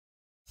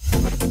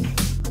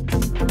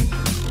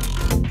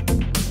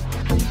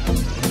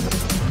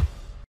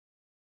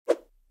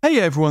Hey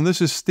everyone,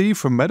 this is Steve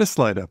from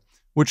MetaSlider,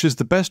 which is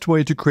the best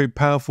way to create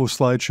powerful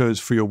slideshows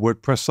for your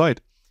WordPress site.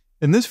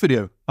 In this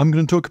video, I'm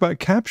going to talk about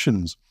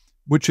Captions,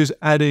 which is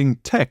adding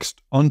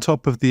text on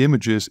top of the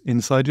images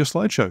inside your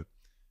slideshow.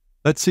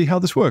 Let's see how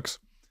this works.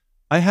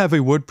 I have a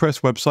WordPress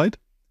website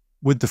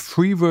with the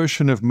free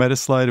version of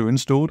MetaSlider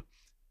installed.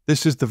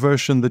 This is the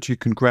version that you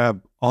can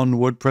grab on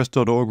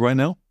WordPress.org right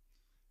now.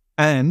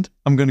 And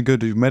I'm going to go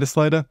to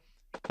MetaSlider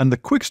and the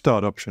Quick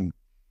Start option.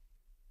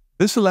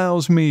 This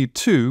allows me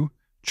to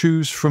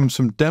choose from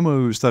some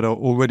demos that are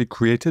already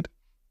created.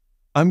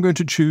 I'm going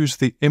to choose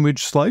the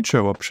image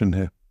slideshow option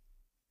here.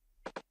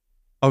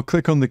 I'll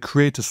click on the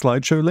Create a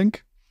Slideshow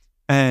link,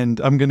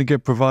 and I'm going to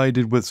get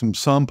provided with some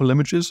sample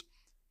images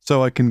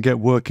so I can get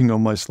working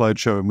on my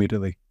slideshow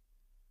immediately.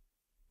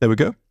 There we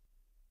go.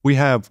 We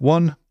have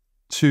 1,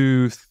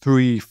 2,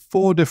 3,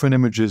 4 different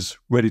images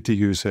ready to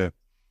use here.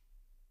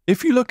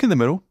 If you look in the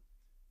middle,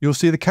 you'll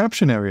see the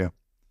caption area.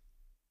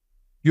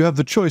 You have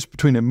the choice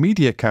between a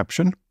media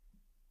caption,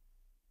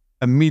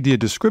 a media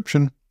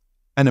description,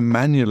 and a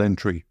manual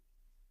entry.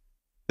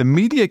 The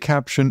media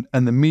caption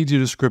and the media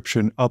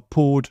description are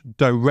pulled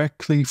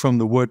directly from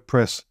the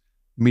WordPress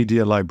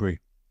media library.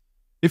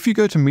 If you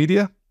go to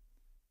media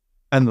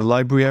and the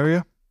library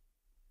area,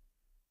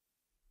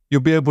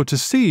 you'll be able to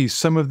see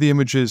some of the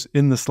images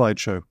in the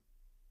slideshow.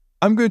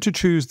 I'm going to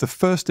choose the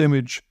first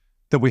image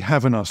that we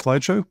have in our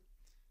slideshow,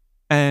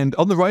 and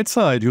on the right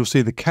side, you'll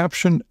see the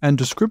caption and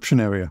description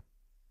area.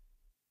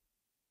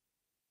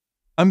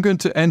 I'm going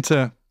to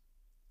enter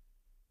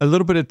a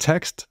little bit of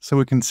text so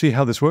we can see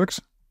how this works.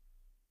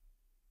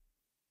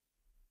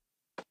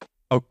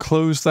 I'll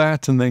close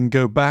that and then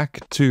go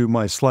back to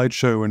my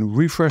slideshow and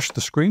refresh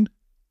the screen.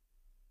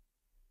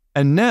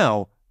 And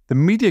now the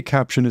media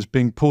caption is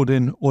being pulled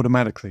in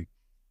automatically.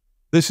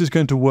 This is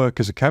going to work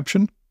as a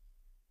caption.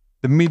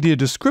 The media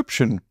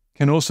description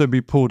can also be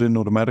pulled in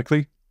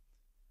automatically.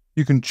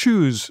 You can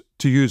choose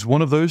to use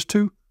one of those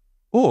two,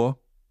 or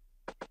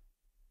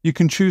you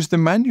can choose the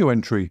manual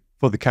entry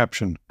for the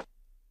caption.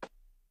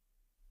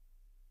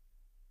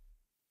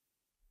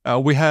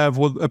 We have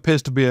what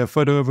appears to be a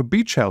photo of a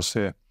beach house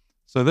here.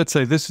 So let's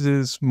say this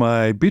is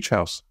my beach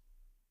house.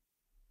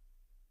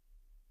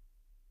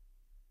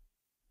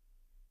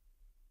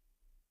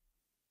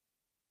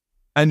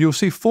 And you'll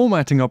see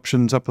formatting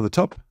options up at the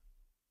top.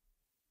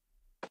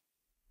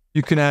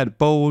 You can add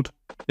bold,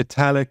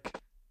 italic,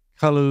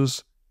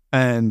 colors,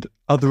 and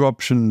other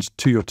options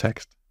to your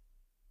text.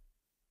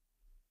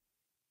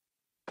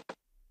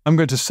 I'm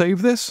going to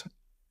save this,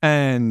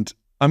 and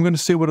I'm going to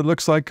see what it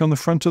looks like on the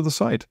front of the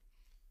site.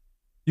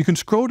 You can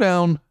scroll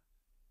down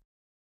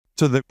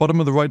to the bottom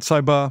of the right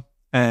sidebar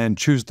and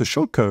choose the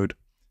shortcode.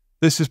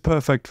 This is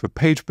perfect for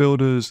page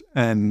builders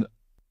and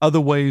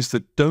other ways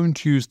that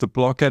don't use the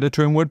block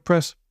editor in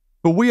WordPress.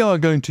 But we are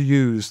going to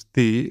use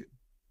the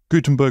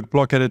Gutenberg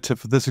block editor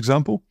for this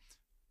example.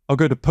 I'll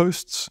go to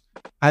Posts,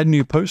 Add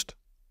New Post,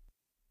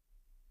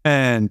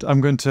 and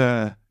I'm going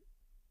to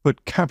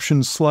put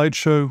Caption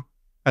Slideshow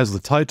as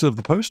the title of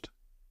the post.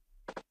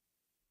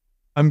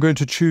 I'm going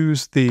to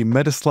choose the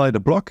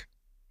MetaSlider block.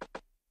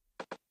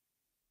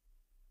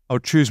 I'll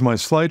choose my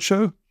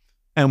slideshow,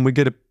 and we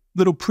get a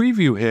little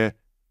preview here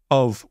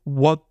of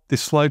what the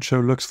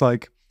slideshow looks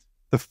like.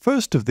 The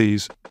first of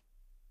these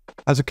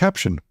has a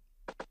caption.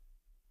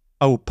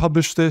 I will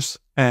publish this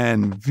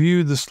and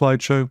view the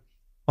slideshow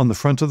on the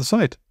front of the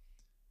site.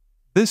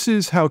 This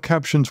is how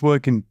captions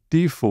work in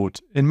default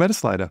in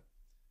MetaSlider.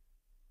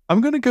 I'm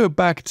going to go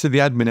back to the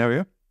admin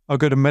area. I'll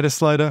go to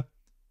MetaSlider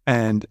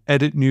and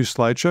edit new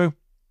slideshow.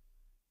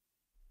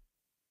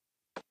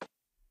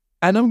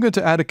 And I'm going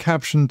to add a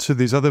caption to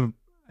these other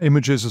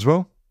images as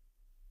well.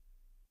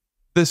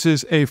 This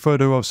is a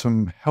photo of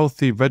some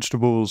healthy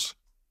vegetables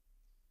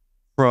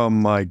from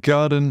my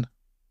garden.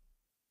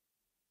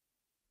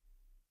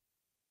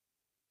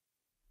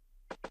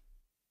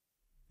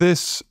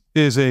 This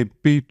is a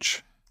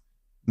beach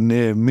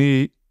near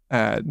me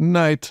at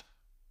night.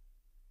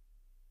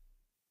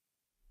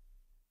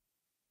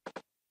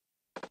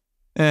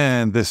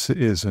 And this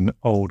is an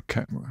old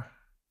camera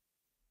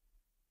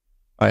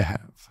I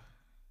have.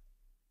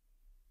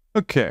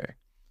 Okay,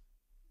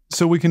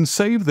 so we can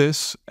save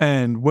this,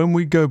 and when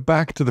we go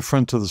back to the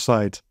front of the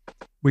site,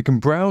 we can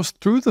browse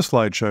through the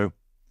slideshow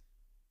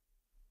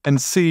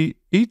and see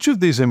each of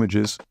these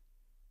images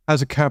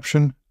has a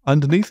caption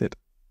underneath it.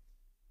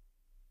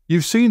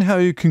 You've seen how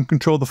you can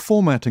control the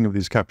formatting of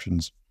these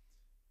captions.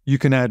 You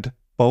can add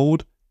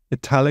bold,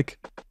 italic,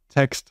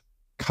 text,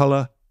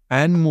 color,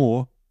 and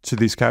more to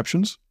these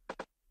captions.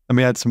 Let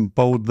me add some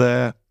bold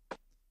there,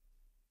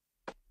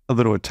 a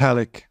little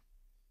italic,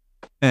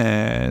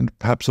 and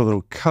perhaps a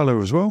little color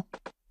as well.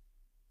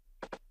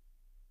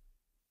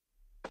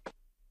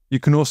 You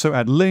can also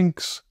add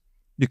links,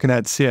 you can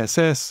add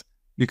CSS,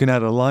 you can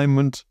add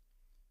alignment.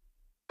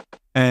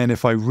 And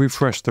if I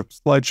refresh the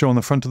slideshow on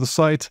the front of the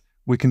site,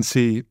 we can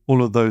see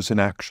all of those in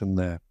action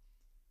there.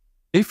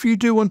 If you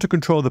do want to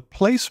control the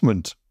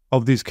placement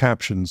of these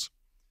captions,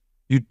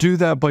 you do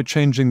that by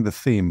changing the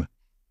theme.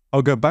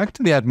 I'll go back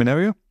to the admin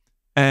area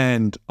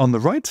And on the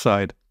right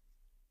side,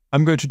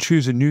 I'm going to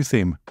choose a new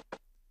theme.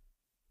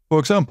 For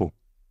example,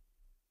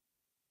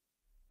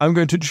 I'm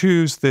going to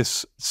choose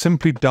this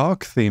Simply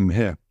Dark theme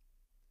here.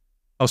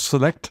 I'll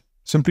select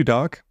Simply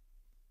Dark.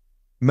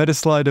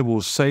 MetaSlider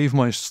will save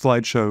my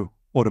slideshow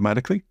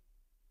automatically.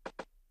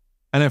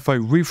 And if I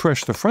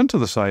refresh the front of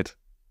the site,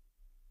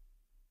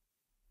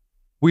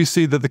 we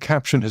see that the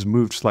caption has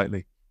moved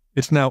slightly.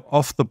 It's now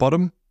off the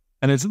bottom,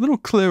 and it's a little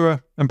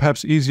clearer and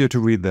perhaps easier to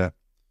read there.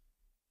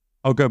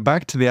 I'll go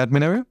back to the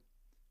admin area,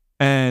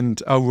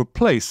 and I'll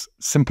replace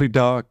Simply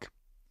Dark,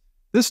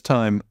 this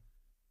time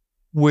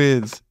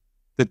with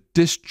the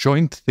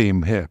disjoint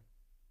theme here.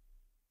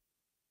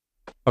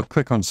 I'll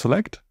click on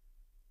Select,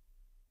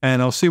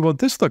 and I'll see what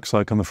this looks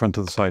like on the front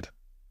of the site.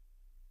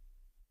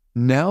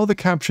 Now the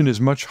caption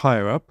is much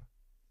higher up,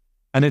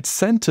 and it's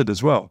centered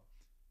as well.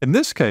 In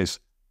this case,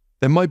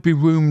 there might be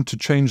room to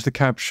change the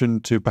caption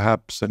to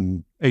perhaps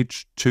an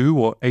H2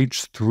 or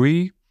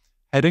H3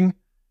 heading.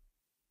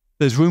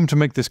 There's room to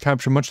make this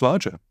caption much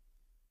larger.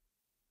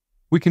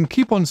 We can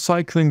keep on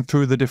cycling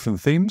through the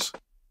different themes.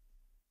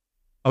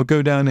 I'll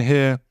go down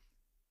here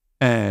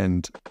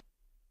and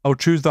I'll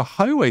choose the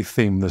highway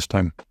theme this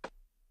time.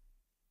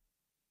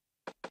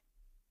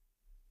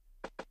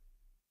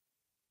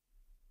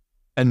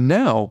 And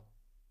now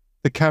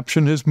the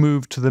caption has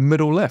moved to the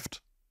middle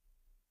left.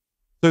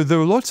 So there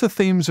are lots of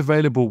themes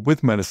available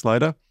with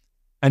MetaSlider,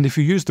 and if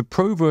you use the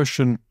Pro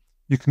version,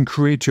 you can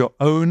create your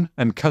own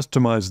and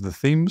customize the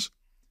themes.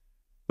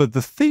 But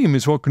the theme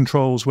is what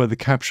controls where the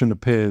caption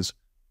appears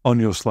on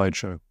your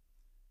slideshow.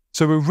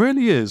 So it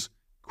really is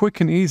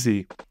quick and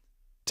easy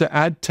to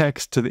add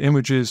text to the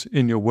images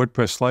in your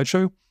WordPress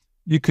slideshow.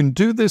 You can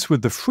do this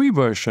with the free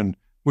version,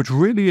 which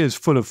really is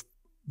full of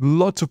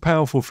lots of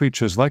powerful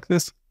features like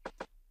this.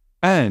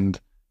 And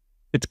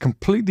it's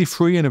completely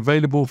free and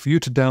available for you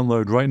to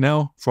download right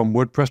now from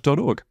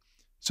WordPress.org.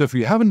 So if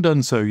you haven't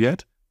done so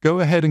yet, go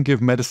ahead and give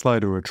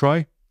MetaSlider a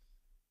try.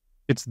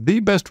 It's the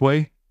best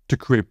way to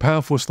create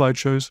powerful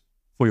slideshows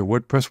for your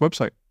WordPress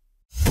website.